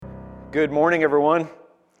Good morning, everyone.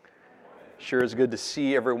 Sure is good to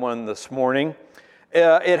see everyone this morning.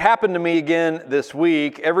 It happened to me again this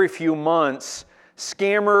week. Every few months,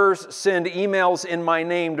 scammers send emails in my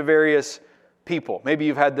name to various people. Maybe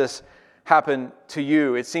you've had this happen to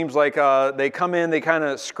you. It seems like they come in, they kind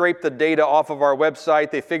of scrape the data off of our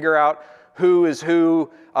website, they figure out who is who,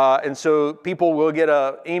 and so people will get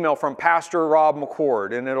an email from Pastor Rob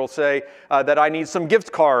McCord, and it'll say that I need some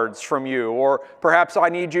gift cards from you, or perhaps I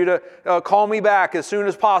need you to call me back as soon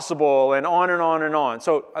as possible, and on and on and on.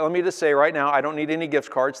 So let me just say right now, I don't need any gift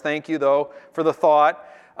cards. Thank you, though, for the thought,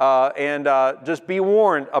 and just be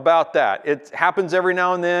warned about that. It happens every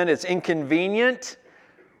now and then. It's inconvenient,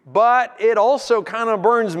 but it also kind of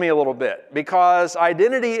burns me a little bit because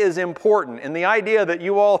identity is important. And the idea that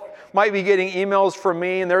you all might be getting emails from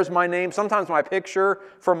me and there's my name, sometimes my picture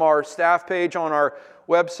from our staff page on our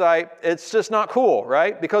website, it's just not cool,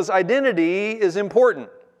 right? Because identity is important.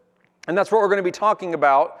 And that's what we're going to be talking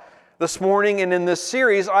about this morning and in this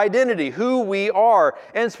series, identity, who we are,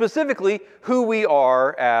 and specifically who we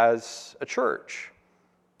are as a church.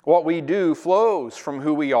 What we do flows from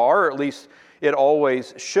who we are, or at least it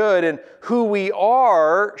always should, and who we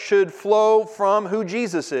are should flow from who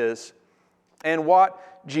Jesus is and what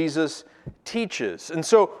Jesus teaches. And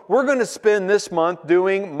so we're going to spend this month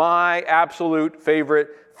doing my absolute favorite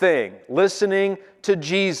thing, listening to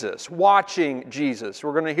Jesus, watching Jesus.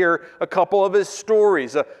 We're going to hear a couple of his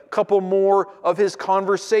stories, a couple more of his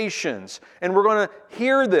conversations, and we're going to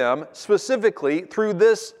hear them specifically through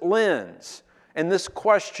this lens and this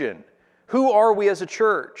question: who are we as a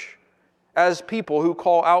church? As people who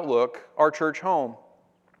call Outlook our church home.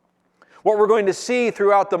 What we're going to see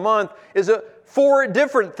throughout the month is 4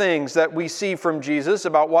 different things that we see from Jesus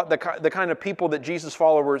about what the kind of people that Jesus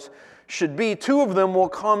followers should be. 2 of them will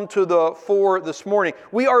come to the fore this morning.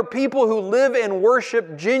 We are people who live and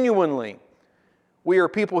worship genuinely. We are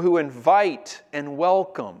people who invite and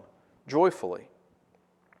welcome joyfully.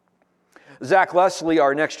 Zach Leslie,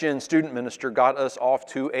 our next-gen student minister, got us off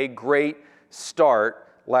to a great start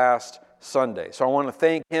last Sunday. So I want to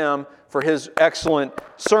thank him for his excellent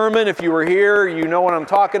sermon. If you were here, you know what I'm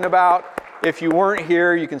talking about. If you weren't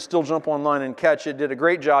here, you can still jump online and catch it. Did a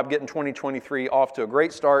great job getting 2023 off to a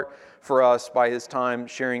great start for us by his time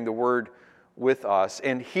sharing the word with us.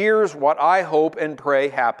 And here's what I hope and pray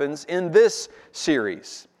happens in this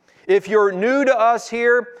series. If you're new to us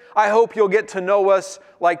here, I hope you'll get to know us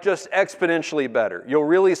like just exponentially better. You'll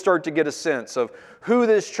really start to get a sense of who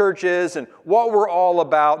this church is and what we're all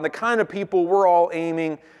about and the kind of people we're all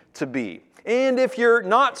aiming to be. And if you're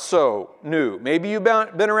not so new, maybe you've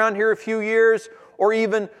been around here a few years or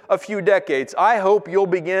even a few decades, I hope you'll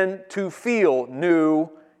begin to feel new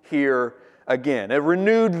here again. A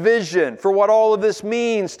renewed vision for what all of this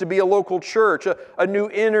means to be a local church, a new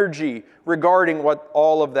energy regarding what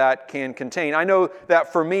all of that can contain. I know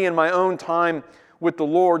that for me in my own time with the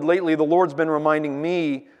Lord, lately the Lord's been reminding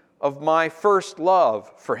me of my first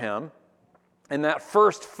love for Him and that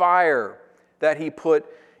first fire that He put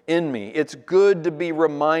in me. It's good to be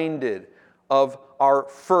reminded of our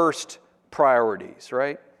first priorities,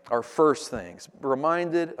 right? Our first things.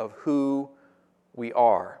 Reminded of who we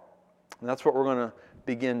are. And that's what we're going to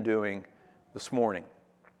begin doing this morning.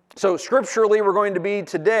 So scripturally, we're going to be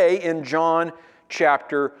today in John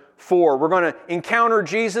chapter 4. We're going to encounter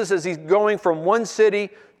Jesus as He's going from one city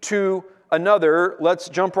to another. Let's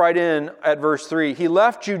jump right in at verse 3. He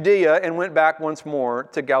left Judea and went back once more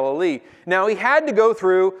to Galilee. Now He had to go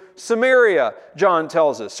through Samaria, John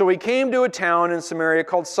tells us. So He came to a town in Samaria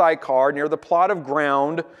called Sychar, near the plot of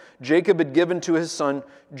ground Jacob had given to his son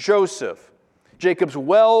Joseph. Jacob's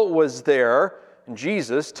well was there, and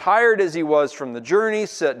Jesus, tired as He was from the journey,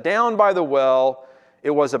 sat down by the well. It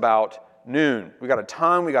was about noon. We got a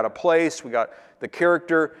time, we got a place, we got the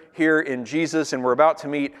character here in Jesus, and we're about to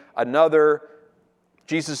meet another.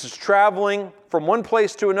 Jesus is traveling from one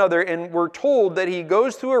place to another, and we're told that He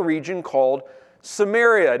goes through a region called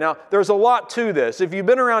Samaria. Now, there's a lot to this. If you've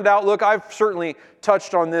been around Outlook, I've certainly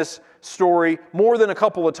touched on this story more than a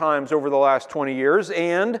couple of times over the last 20 years,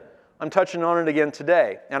 and I'm touching on it again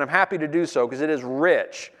today, and I'm happy to do so because it is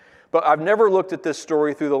rich. But I've never looked at this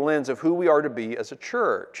story through the lens of who we are to be as a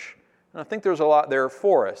church. And I think there's a lot there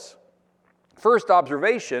for us. First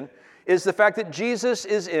observation is the fact that Jesus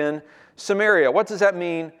is in Samaria. What does that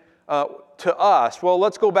mean to us? Well,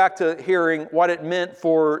 let's go back to hearing what it meant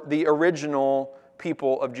for the original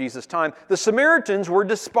people of Jesus' time. The Samaritans were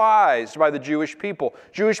despised by the Jewish people.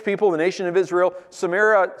 Jewish people, the nation of Israel,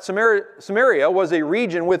 Samaria was a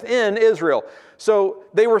region within Israel. So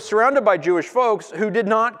they were surrounded by Jewish folks who did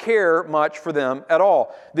not care much for them at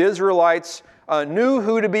all. The Israelites knew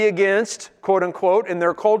who to be against, quote unquote, in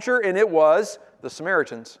their culture, and it was the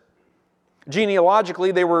Samaritans.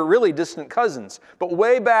 Genealogically, they were really distant cousins. But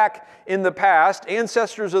way back in the past,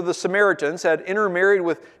 ancestors of the Samaritans had intermarried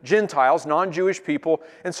with Gentiles, non-Jewish people,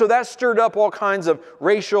 and so that stirred up all kinds of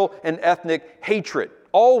racial and ethnic hatred.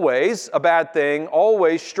 Always a bad thing,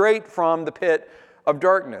 always straight from the pit of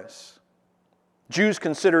darkness. Jews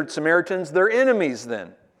considered Samaritans their enemies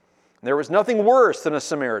then. There was nothing worse than a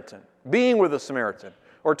Samaritan, being with a Samaritan,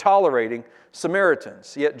 or tolerating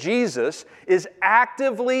Samaritans. Yet Jesus is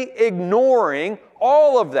actively ignoring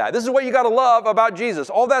all of that. This is what you got to love about Jesus.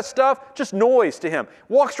 All that stuff, just noise to him.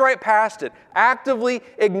 Walks right past it, actively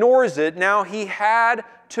ignores it. Now he had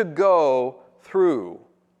to go through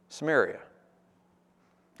Samaria.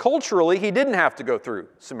 Culturally, he didn't have to go through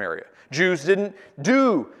Samaria. Jews didn't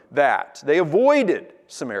do that. They avoided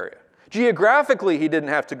Samaria. Geographically, he didn't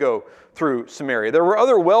have to go through Samaria. There were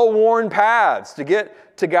other well-worn paths to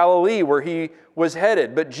get to Galilee where he was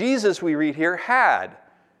headed. But Jesus, we read here, had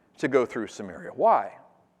to go through Samaria. Why?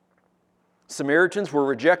 Samaritans were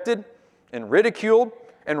rejected and ridiculed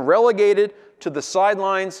and relegated to the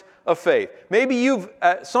sidelines of faith. Maybe you've,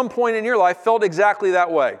 at some point in your life, felt exactly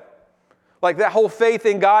that way. Like that whole faith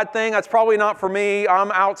in God thing, that's probably not for me.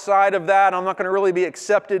 I'm outside of that. I'm not going to really be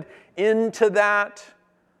accepted into that.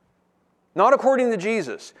 Not according to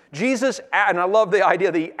Jesus. Jesus, and I love the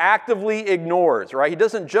idea that he actively ignores, right? He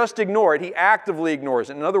doesn't just ignore it, he actively ignores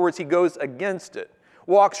it. In other words, he goes against it.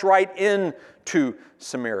 Walks right into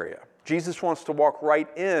Samaria. Jesus wants to walk right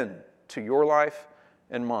into your life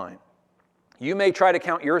and mine. You may try to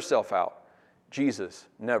count yourself out. Jesus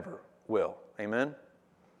never will. Amen?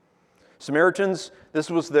 Samaritans, this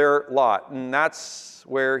was their lot, and that's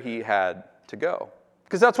where he had to go.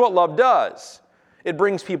 Because that's what love does. It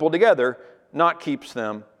brings people together, not keeps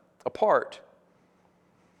them apart.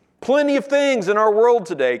 Plenty of things in our world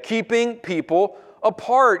today keeping people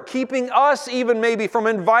apart, keeping us even maybe from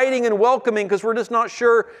inviting and welcoming because we're just not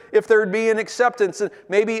sure if there'd be an acceptance. And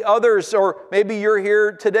maybe others, or maybe you're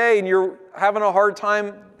here today and you're having a hard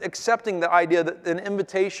time accepting the idea that an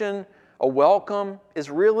invitation, a welcome,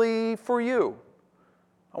 is really for you.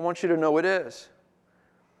 I want you to know it is.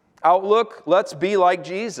 Outlook, let's be like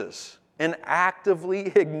Jesus and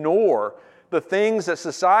actively ignore the things that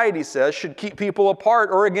society says should keep people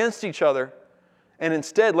apart or against each other. And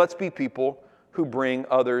instead, let's be people who bring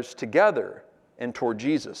others together and toward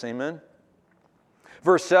Jesus. Amen?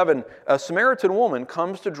 Verse 7, a Samaritan woman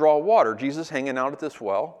comes to draw water. Jesus hanging out at this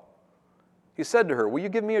well. He said to her, "Will you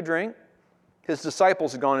give me a drink?" His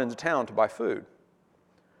disciples had gone into town to buy food.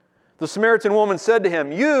 The Samaritan woman said to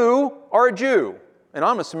him, "You are a Jew, and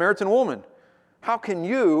I'm a Samaritan woman. How can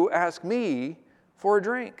you ask me for a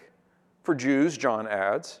drink?" For Jews, John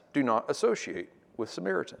adds, do not associate with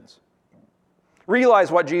Samaritans.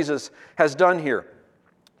 Realize what Jesus has done here.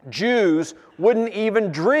 Jews wouldn't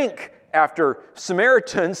even drink after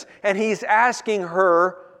Samaritans, and he's asking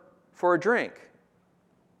her for a drink.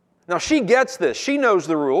 Now, she gets this. She knows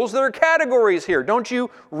the rules. There are categories here. Don't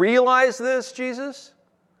you realize this, Jesus?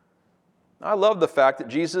 I love the fact that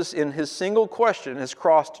Jesus, in his single question, has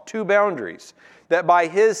crossed two boundaries that by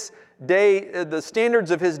his day, the standards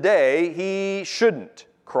of his day, he shouldn't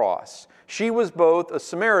cross. She was both a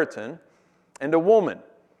Samaritan and a woman.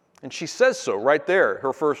 And she says so right there,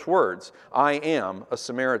 her first words, "I am a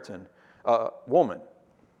Samaritan woman."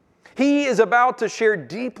 He is about to share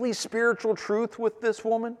deeply spiritual truth with this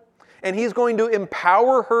woman, and he's going to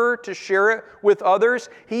empower her to share it with others.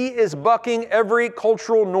 He is bucking every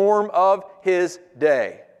cultural norm of his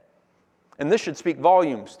day. And this should speak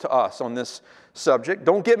volumes to us on this subject.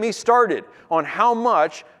 Don't get me started on how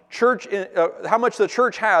much the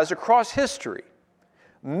church has across history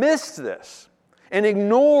missed this and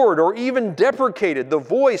ignored or even deprecated the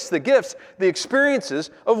voice, the gifts, the experiences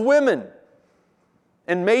of women,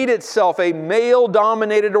 and made itself a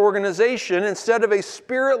male-dominated organization instead of a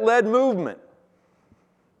spirit-led movement.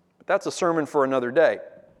 But that's a sermon for another day,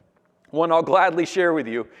 one I'll gladly share with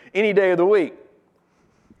you any day of the week.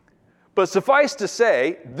 But suffice to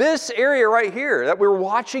say, this area right here that we're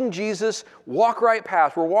watching Jesus walk right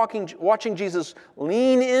past, we're watching Jesus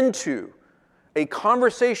lean into a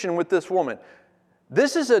conversation with this woman.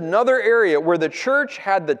 This is another area where the church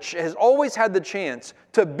has always had the chance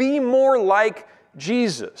to be more like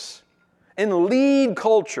Jesus and lead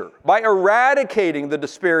culture by eradicating the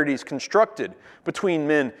disparities constructed between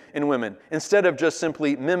men and women instead of just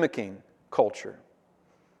simply mimicking culture.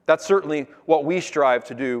 That's certainly what we strive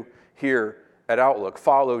to do here at Outlook.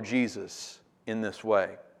 Follow Jesus in this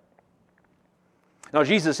way. Now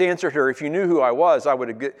Jesus answered her, "If you knew who I was,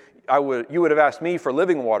 you would have asked me for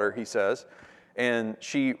living water," he says. And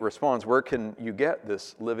she responds, "Where can you get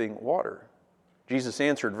this living water?" Jesus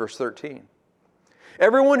answered, verse 13,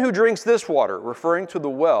 "Everyone who drinks this water," referring to the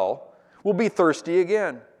well, "will be thirsty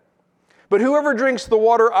again. But whoever drinks the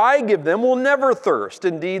water I give them will never thirst.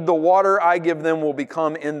 Indeed, the water I give them will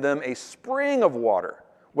become in them a spring of water,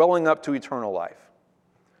 welling up to eternal life."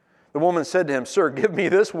 The woman said to him, "Sir, give me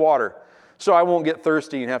this water so I won't get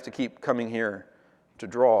thirsty and have to keep coming here to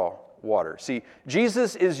draw water." See,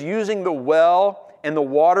 Jesus is using the well and the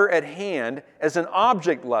water at hand as an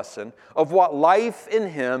object lesson of what life in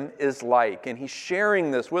Him is like. And He's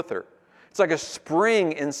sharing this with her. It's like a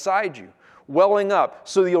spring inside you, welling up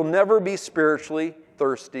so that you'll never be spiritually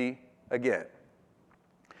thirsty again.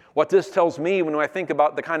 What this tells me when I think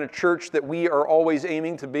about the kind of church that we are always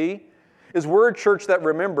aiming to be is we're a church that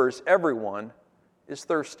remembers everyone is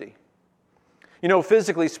thirsty. You know,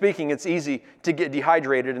 physically speaking, it's easy to get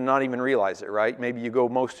dehydrated and not even realize it, right? Maybe you go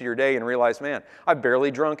most of your day and realize, man, I've barely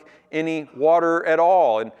drunk any water at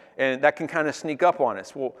all, and that can kind of sneak up on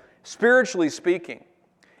us. Well, spiritually speaking,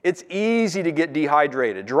 it's easy to get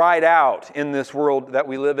dehydrated, dried out in this world that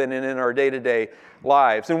we live in and in our day-to-day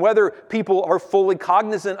lives. And whether people are fully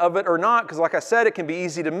cognizant of it or not, because like I said, it can be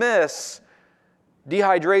easy to miss,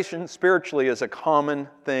 dehydration spiritually is a common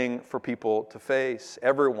thing for people to face.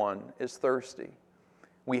 Everyone is thirsty.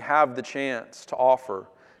 We have the chance to offer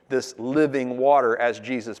this living water, as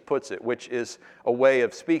Jesus puts it, which is a way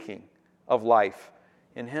of speaking of life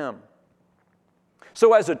in Him.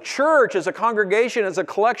 So as a church, as a congregation, as a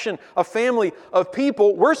collection, a family of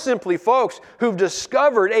people, we're simply folks who've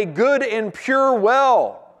discovered a good and pure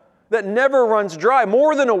well that never runs dry.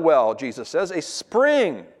 More than a well, Jesus says, a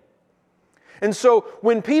spring. And so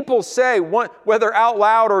when people say, whether out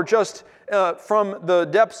loud or just from the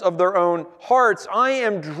depths of their own hearts, "I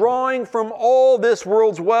am drawing from all this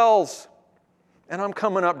world's wells, and I'm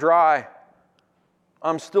coming up dry.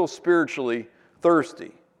 I'm still spiritually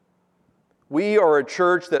thirsty." We are a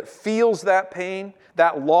church that feels that pain,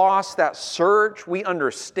 that loss, that search. We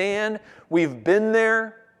understand. We've been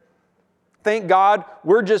there. Thank God,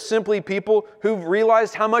 we're just simply people who've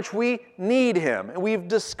realized how much we need Him. And we've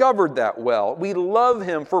discovered that well. We love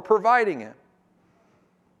Him for providing it.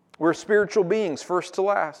 We're spiritual beings, first to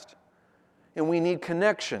last. And we need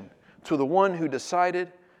connection to the one who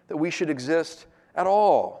decided that we should exist at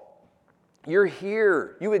all. You're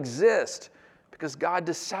here. You exist because God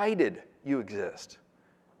decided you exist.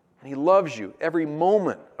 And He loves you every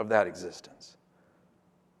moment of that existence.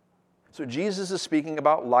 So Jesus is speaking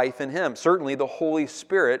about life in Him. Certainly the Holy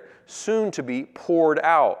Spirit, soon to be poured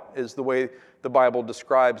out, is the way the Bible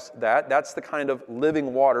describes that. That's the kind of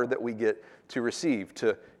living water that we get to receive,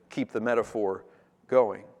 to keep the metaphor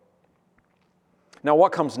going. Now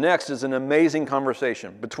what comes next is an amazing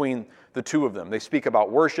conversation between the two of them. They speak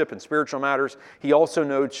about worship and spiritual matters. He also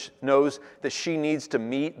knows that she needs to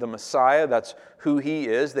meet the Messiah. That's who He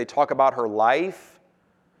is. They talk about her life,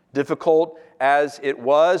 difficult as it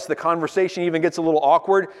was. The conversation even gets a little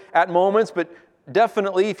awkward at moments, but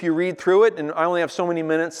definitely if you read through it, and I only have so many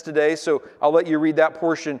minutes today, so I'll let you read that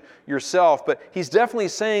portion yourself, but He's definitely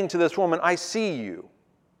saying to this woman, "I see you.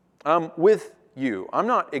 I'm with you. I'm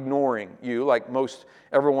not ignoring you like most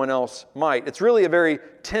everyone else might." It's really a very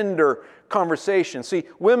tender conversation. See,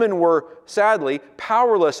 women were sadly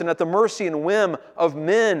powerless and at the mercy and whim of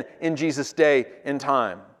men in Jesus' day and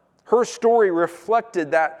time. Her story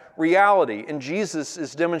reflected that reality, and Jesus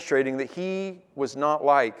is demonstrating that He was not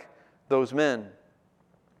like those men.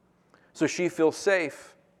 So she feels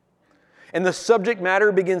safe. And the subject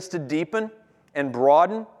matter begins to deepen and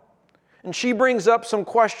broaden. And she brings up some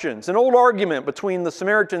questions, an old argument between the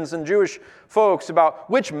Samaritans and Jewish folks about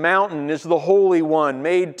which mountain is the holy one,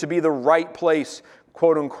 made to be the right place,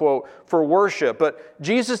 quote unquote, for worship. But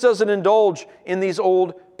Jesus doesn't indulge in these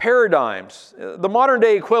old paradigms. The modern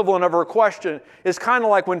day equivalent of her question is kind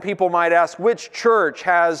of like when people might ask, which church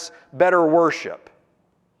has better worship?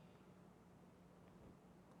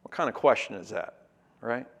 What kind of question is that,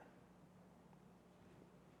 right?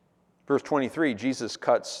 Verse 23, Jesus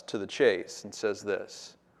cuts to the chase and says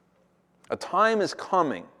this: "A time is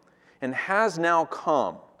coming and has now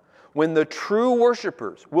come when the true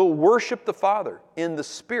worshipers will worship the Father in the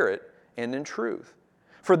Spirit and in truth.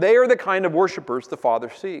 For they are the kind of worshipers the Father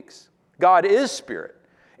seeks. God is Spirit,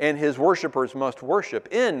 and His worshipers must worship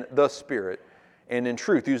in the Spirit and in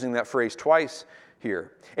truth," using that phrase twice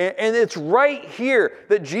here. And it's right here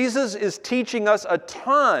that Jesus is teaching us a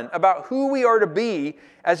ton about who we are to be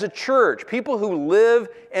as a church, people who live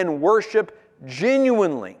and worship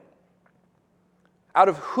genuinely out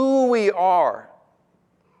of who we are.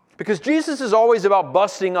 Because Jesus is always about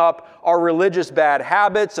busting up our religious bad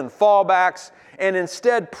habits and fallbacks and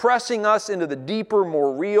instead pressing us into the deeper,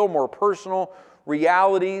 more real, more personal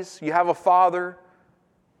realities. You have a Father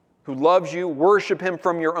who loves you. Worship Him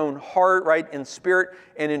from your own heart, right, in spirit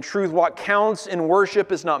and in truth. What counts in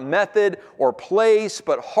worship is not method or place,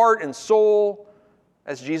 but heart and soul,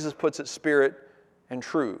 as Jesus puts it, spirit and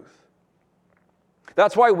truth.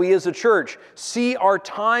 That's why we as a church see our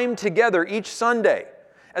time together each Sunday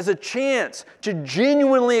as a chance to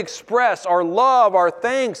genuinely express our love, our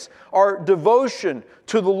thanks, our devotion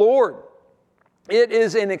to the Lord. It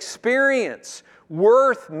is an experience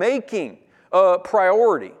worth making a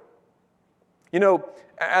priority. You know,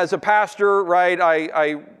 as a pastor, right,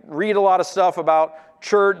 I read a lot of stuff about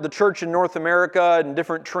the church in North America and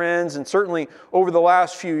different trends, and certainly over the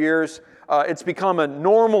last few years, it's become a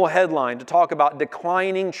normal headline to talk about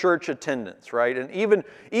declining church attendance, right? And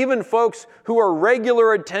even folks who are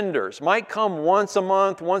regular attenders might come once a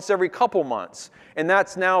month, once every couple months, and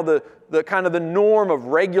that's now the kind of the norm of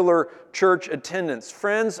regular church attendance.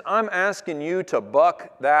 Friends, I'm asking you to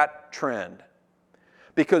buck that trend.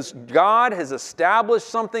 Because God has established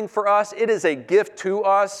something for us. It is a gift to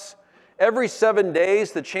us. Every 7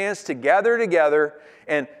 days, the chance to gather together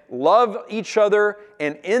and love each other,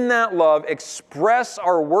 and in that love, express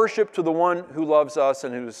our worship to the one who loves us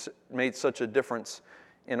and who's made such a difference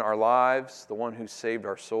in our lives, the one who saved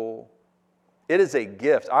our soul. It is a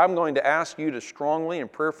gift. I'm going to ask you to strongly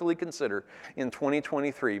and prayerfully consider in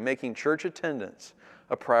 2023 making church attendance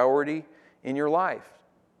a priority in your life.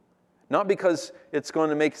 Not because it's going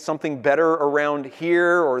to make something better around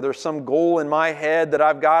here or there's some goal in my head that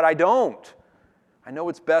I've got. I don't. I know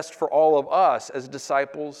it's best for all of us as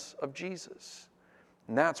disciples of Jesus.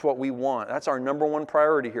 And that's what we want. That's our number one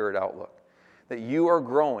priority here at Outlook. That you are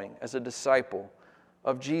growing as a disciple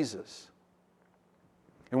of Jesus.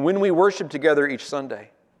 And when we worship together each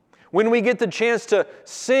Sunday, when we get the chance to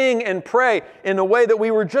sing and pray in a way that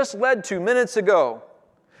we were just led to minutes ago,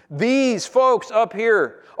 these folks up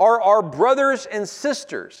here are our brothers and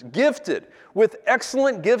sisters, gifted with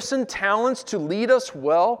excellent gifts and talents to lead us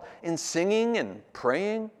well in singing and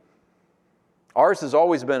praying. Ours has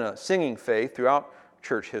always been a singing faith throughout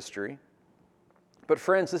church history. But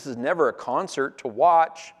friends, this is never a concert to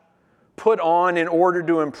watch, put on in order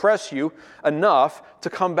to impress you enough to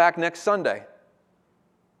come back next Sunday.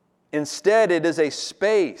 Instead, it is a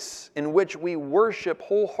space in which we worship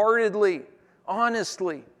wholeheartedly,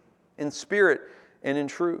 honestly, in spirit and in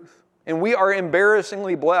truth. And we are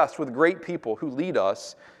embarrassingly blessed with great people who lead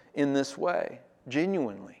us in this way,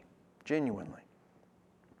 genuinely.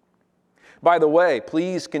 By the way,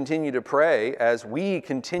 please continue to pray as we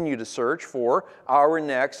continue to search for our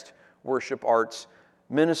next worship arts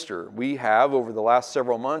minister. We have, over the last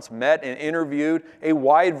several months, met and interviewed a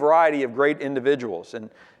wide variety of great individuals and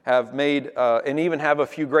have made, and even have a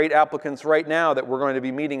few great applicants right now that we're going to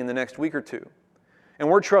be meeting in the next week or two. And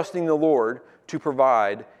we're trusting the Lord to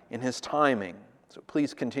provide in His timing. So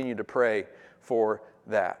please continue to pray for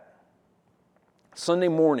that. Sunday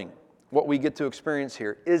morning, what we get to experience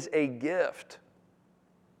here is a gift.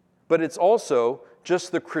 But it's also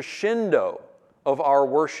just the crescendo of our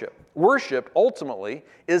worship. Worship, ultimately,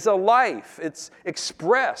 is a life. It's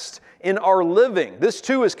expressed in our living. This,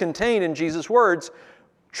 too, is contained in Jesus' words.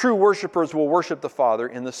 True worshipers will worship the Father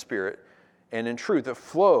in the Spirit and in truth. It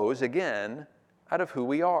flows, again, out of who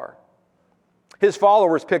we are. His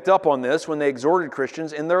followers picked up on this when they exhorted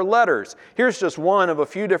Christians in their letters. Here's just one of a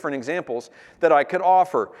few different examples that I could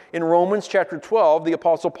offer. In Romans chapter 12, the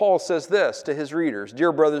Apostle Paul says this to his readers,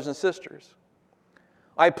 "Dear brothers and sisters,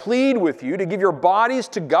 I plead with you to give your bodies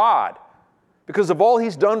to God because of all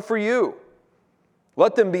He's done for you.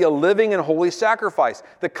 Let them be a living and holy sacrifice,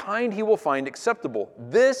 the kind He will find acceptable.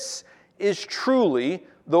 This is truly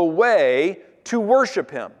the way to worship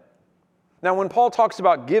Him." Now, when Paul talks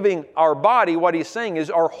about giving our body, what he's saying is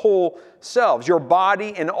our whole selves, your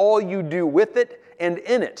body and all you do with it and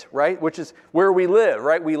in it, right? Which is where we live,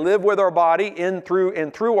 right? We live with our body, in, through,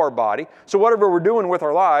 and through our body. So whatever we're doing with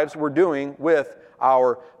our lives, we're doing with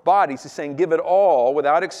our bodies. He's saying give it all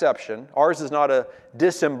without exception. Ours is not a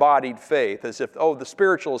disembodied faith, as if, the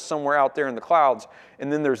spiritual is somewhere out there in the clouds,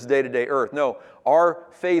 and then there's day-to-day earth. No, our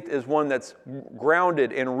faith is one that's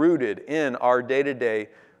grounded and rooted in our day-to-day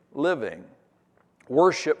living.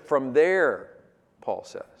 Worship from there, Paul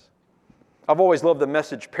says. I've always loved the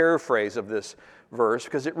Message paraphrase of this verse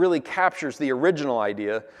because it really captures the original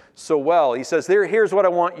idea so well. He says, here's what I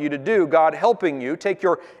want you to do, God helping you. Take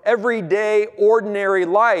your everyday, ordinary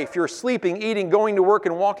life, your sleeping, eating, going to work,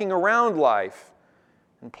 and walking around life,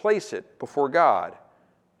 and place it before God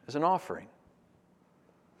as an offering.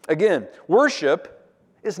 Again, worship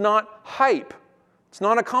is not hype. It's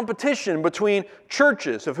not a competition between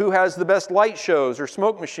churches of who has the best light shows or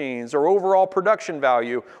smoke machines or overall production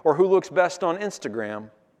value or who looks best on Instagram.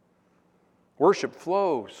 Worship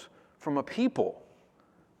flows from a people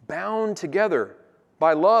bound together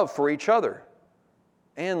by love for each other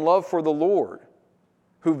and love for the Lord,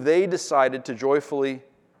 who they decided to joyfully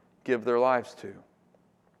give their lives to.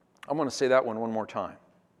 I want to say that one more time.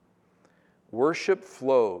 Worship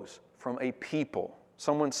flows from a people.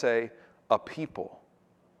 Someone say, a people.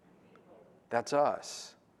 That's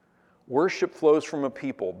us. Worship flows from a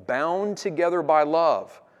people bound together by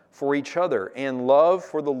love for each other and love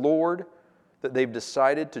for the Lord that they've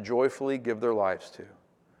decided to joyfully give their lives to.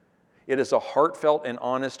 It is a heartfelt and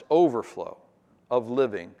honest overflow of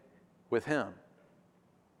living with Him.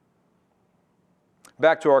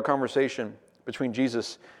 Back to our conversation between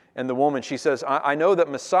Jesus and the woman. She says, I know that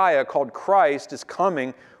Messiah, called Christ, is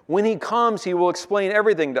coming. When He comes, He will explain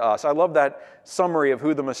everything to us. I love that summary of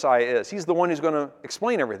who the Messiah is. He's the one who's going to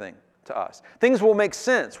explain everything to us. Things will make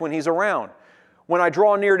sense when He's around. When I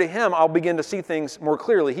draw near to Him, I'll begin to see things more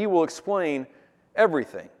clearly. He will explain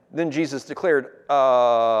everything. Then Jesus declared,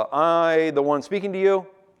 I, the one speaking to you,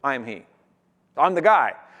 I am He. I'm the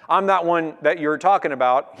guy. I'm that one that you're talking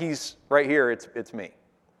about. He's right here. It's me.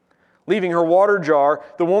 Leaving her water jar,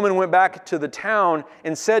 the woman went back to the town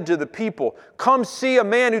and said to the people, come see a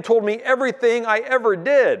man who told me everything I ever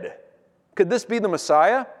did. Could this be the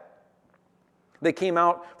Messiah? They came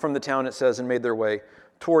out from the town, it says, and made their way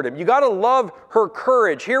toward Him. You got to love her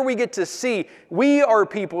courage. Here we get to see we are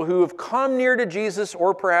people who have come near to Jesus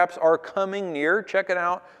or perhaps are coming near, checking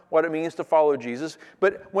out what it means to follow Jesus.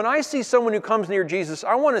 But when I see someone who comes near Jesus,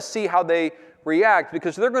 I want to see how they react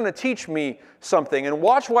because they're going to teach me something. And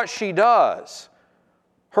watch what she does.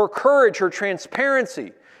 Her courage, her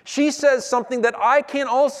transparency. She says something that I can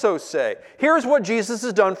also say. Here's what Jesus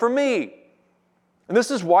has done for me. And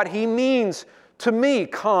this is what He means to me.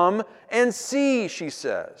 Come and see, she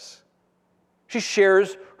says. She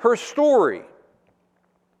shares her story.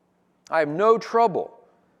 I have no trouble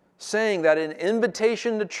saying that an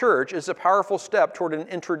invitation to church is a powerful step toward an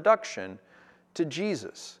introduction to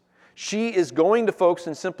Jesus. She is going to folks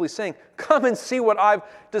and simply saying, come and see what I've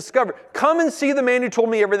discovered. Come and see the man who told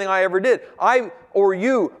me everything I ever did. I or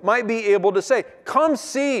you might be able to say, come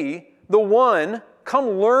see the one, come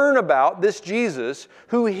learn about this Jesus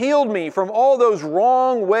who healed me from all those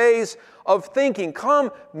wrong ways of thinking. Come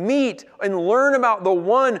meet and learn about the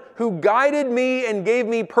one who guided me and gave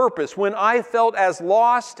me purpose when I felt as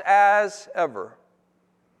lost as ever.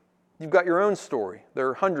 You've got your own story. There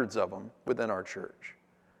are hundreds of them within our church.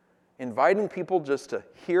 Inviting people just to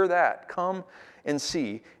hear that, come and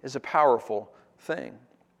see, is a powerful thing.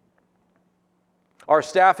 Our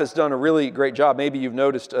staff has done a really great job. Maybe you've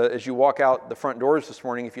noticed as you walk out the front doors this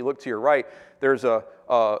morning, if you look to your right, there's a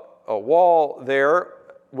wall there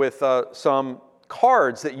with some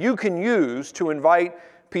cards that you can use to invite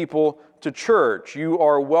people to church. You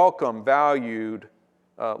are welcome, valued,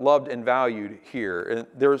 loved and valued here. And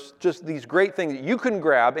there's just these great things that you can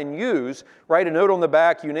grab and use, write a note on the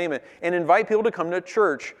back, you name it, and invite people to come to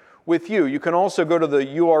church with you. You can also go to the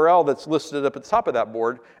URL that's listed up at the top of that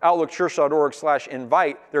board,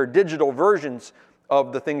 outlookchurch.org/invite. There are digital versions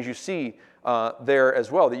of the things you see there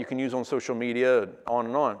as well that you can use on social media, on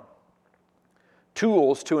and on.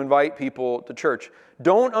 Tools to invite people to church.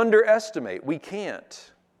 Don't underestimate, we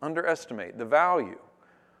can't underestimate the value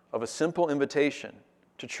of a simple invitation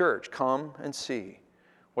to church. Come and see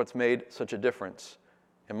what's made such a difference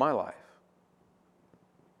in my life.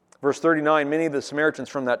 Verse 39, many of the Samaritans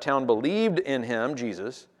from that town believed in Him,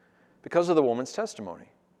 Jesus, because of the woman's testimony.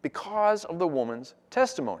 Because of the woman's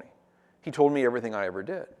testimony. He told me everything I ever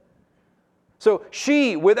did. So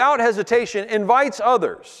she, without hesitation, invites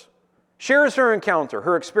others, shares her encounter,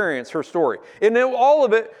 her experience, her story. And all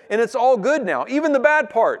of it, and it's all good now, even the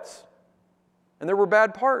bad parts. And there were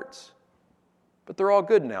bad parts. But they're all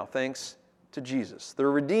good now, thanks to Jesus.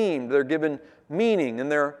 They're redeemed, they're given meaning,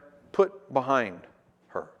 and they're put behind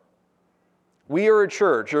her. We are a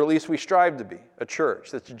church, or at least we strive to be, a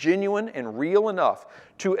church that's genuine and real enough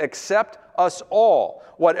to accept us all,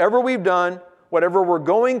 whatever we've done, whatever we're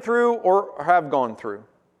going through or have gone through,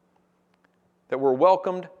 that we're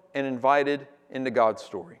welcomed and invited into God's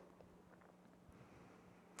story.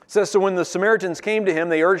 It says, so when the Samaritans came to Him,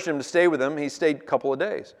 they urged Him to stay with them. He stayed a couple of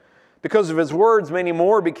days. Because of His words, many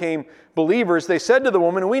more became believers. They said to the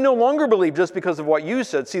woman, we no longer believe just because of what you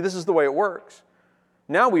said. See, this is the way it works.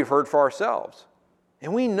 Now we've heard for ourselves.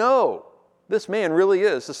 And we know this man really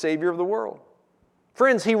is the Savior of the world.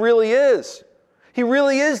 Friends, He really is. He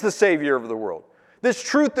really is the Savior of the world. This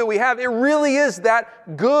truth that we have, it really is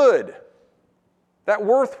that good, that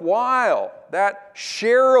worthwhile, that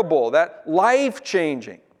shareable, that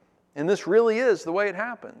life-changing. And this really is the way it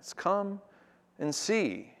happens. Come and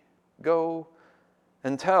see. Go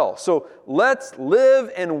and tell. So let's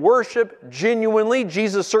live and worship genuinely.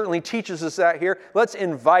 Jesus certainly teaches us that here. Let's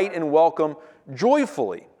invite and welcome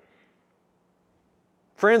joyfully.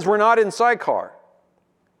 Friends, we're not in Sychar.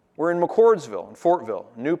 We're in McCordsville and Fortville,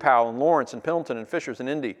 New Powell and Lawrence and Pendleton and Fishers and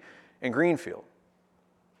Indy and Greenfield.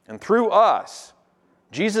 And through us,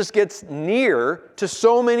 Jesus gets near to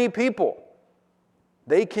so many people.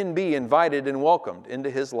 They can be invited and welcomed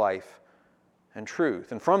into His life and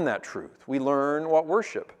truth. And from that truth, we learn what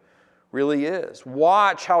worship really is.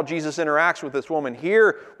 Watch how Jesus interacts with this woman.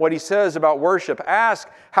 Hear what He says about worship. Ask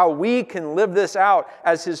how we can live this out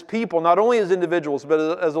as His people, not only as individuals,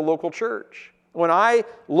 but as a local church. When I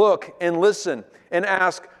look and listen and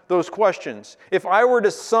ask those questions, if I were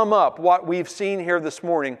to sum up what we've seen here this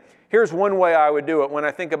morning, here's one way I would do it when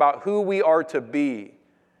I think about who we are to be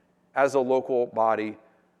as a local body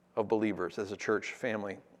of believers, as a church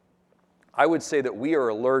family. I would say that we are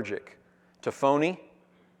allergic to phony,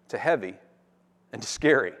 to heavy, and to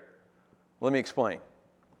scary. Let me explain.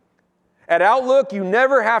 At Outlook, you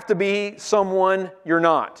never have to be someone you're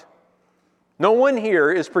not. No one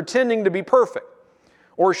here is pretending to be perfect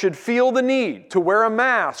or should feel the need to wear a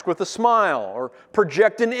mask with a smile or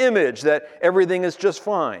project an image that everything is just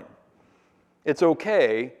fine. It's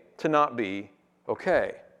okay to not be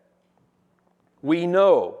okay. We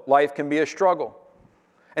know life can be a struggle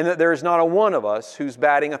and that there is not a one of us who's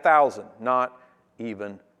batting 1,000, not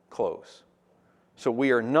even close. So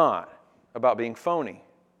we are not about being phony,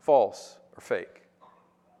 false, or fake.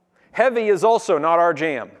 Heavy is also not our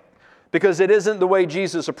jam, because it isn't the way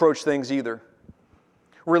Jesus approached things either.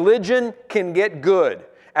 Religion can get good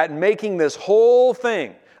at making this whole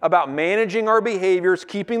thing about managing our behaviors,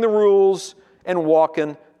 keeping the rules, and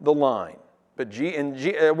walking the line. But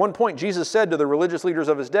at one point, Jesus said to the religious leaders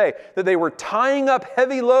of His day that they were tying up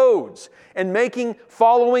heavy loads and making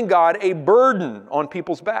following God a burden on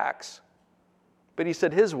people's backs. But He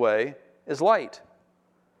said His way is light.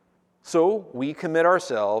 So we commit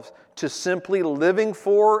ourselves to simply living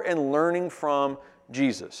for and learning from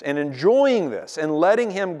Jesus and enjoying this and letting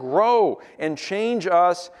Him grow and change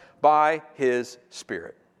us by His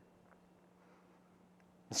Spirit.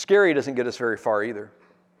 Scary doesn't get us very far either.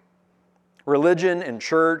 Religion and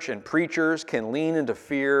church and preachers can lean into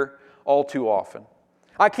fear all too often.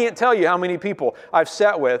 I can't tell you how many people I've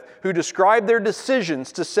sat with who describe their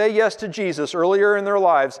decisions to say yes to Jesus earlier in their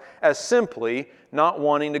lives as simply not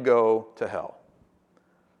wanting to go to hell.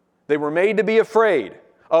 They were made to be afraid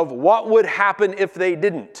of what would happen if they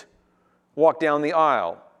didn't walk down the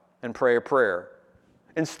aisle and pray a prayer,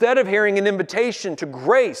 instead of hearing an invitation to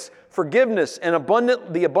grace, forgiveness, and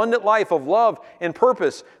the abundant life of love and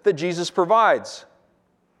purpose that Jesus provides.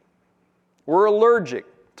 We're allergic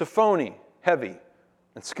to phony, heavy,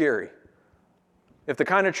 and scary. If the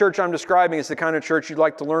kind of church I'm describing is the kind of church you'd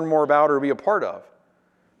like to learn more about or be a part of,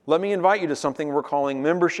 let me invite you to something we're calling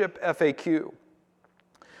Membership FAQ.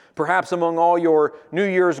 Perhaps among all your New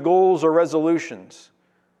Year's goals or resolutions,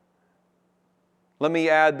 let me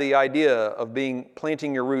add the idea of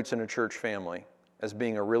planting your roots in a church family as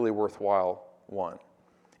being a really worthwhile one.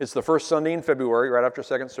 It's the first Sunday in February, right after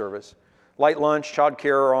second service. Light lunch, child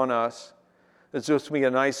care are on us. It's just going to be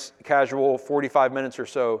a nice, casual 45 minutes or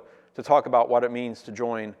so to talk about what it means to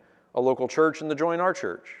join a local church and to join our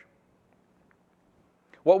church.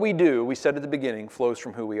 What we do, we said at the beginning, flows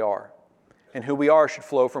from who we are. And who we are should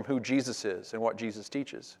flow from who Jesus is and what Jesus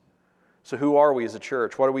teaches. So who are we as a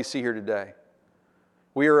church? What do we see here today?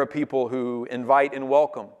 We are a people who invite and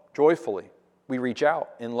welcome joyfully. We reach out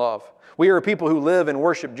in love. We are a people who live and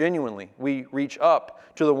worship genuinely. We reach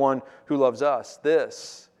up to the one who loves us.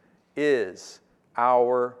 This is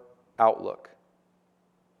our outlook.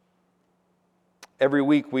 Every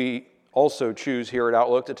week we also choose here at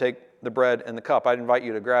Outlook to take the bread and the cup. I'd invite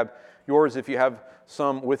you to grab yours if you have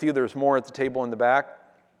some with you. There's more at the table in the back.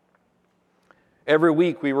 Every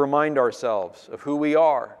week we remind ourselves of who we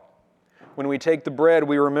are. When we take the bread,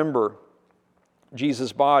 we remember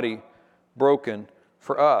Jesus' body broken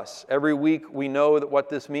for us. Every week we know that what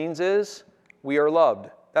this means is we are loved.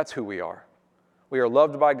 That's who we are. We are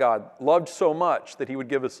loved by God, loved so much that He would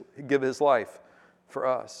give His life for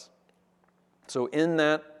us. So in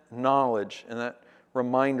that knowledge and that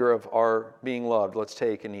reminder of our being loved, let's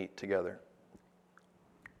take and eat together.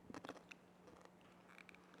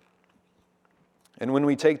 And when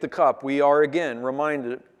we take the cup, we are again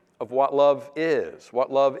reminded of what love is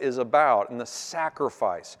about, and the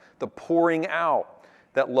sacrifice, the pouring out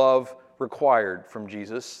that love required from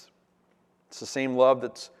Jesus. It's the same love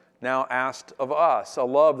that's now asked of us, a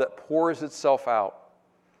love that pours itself out.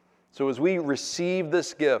 So as we receive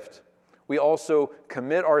this gift, we also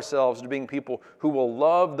commit ourselves to being people who will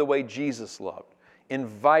love the way Jesus loved,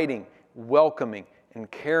 inviting, welcoming, and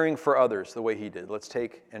caring for others the way He did. Let's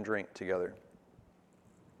take and drink together.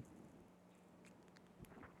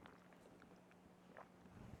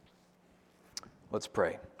 Let's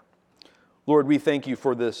pray. Lord, we thank You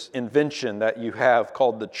for this invention that You have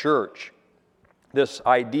called the church, this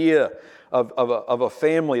idea of a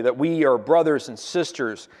family, that we are brothers and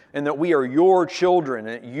sisters, and that we are Your children,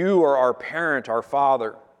 and You are our parent, our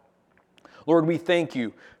Father. Lord, we thank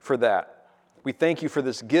You for that. We thank You for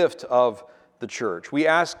this gift of the church. We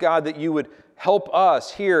ask, God, that You would help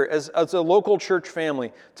us here as a local church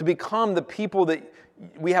family to become the people that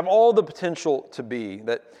we have all the potential to be,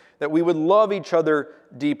 that we would love each other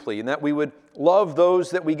deeply, and that we would love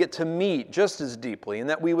those that we get to meet just as deeply, and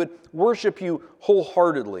that we would worship You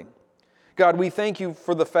wholeheartedly. God, we thank You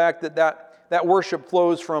for the fact that worship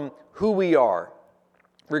flows from who we are.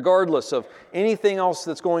 Regardless of anything else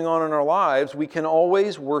that's going on in our lives, we can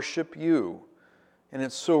always worship You. And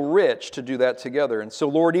it's so rich to do that together. And so,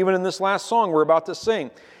 Lord, even in this last song we're about to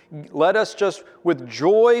sing, let us just with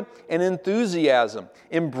joy and enthusiasm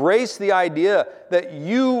embrace the idea that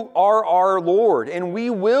You are our Lord, and we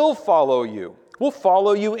will follow You. We'll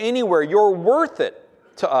follow You anywhere. You're worth it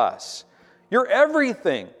to us. You're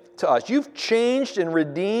everything to us. You've changed and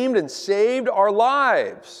redeemed and saved our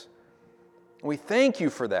lives. We thank You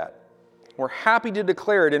for that. We're happy to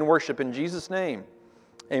declare it in worship in Jesus' name.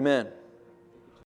 Amen.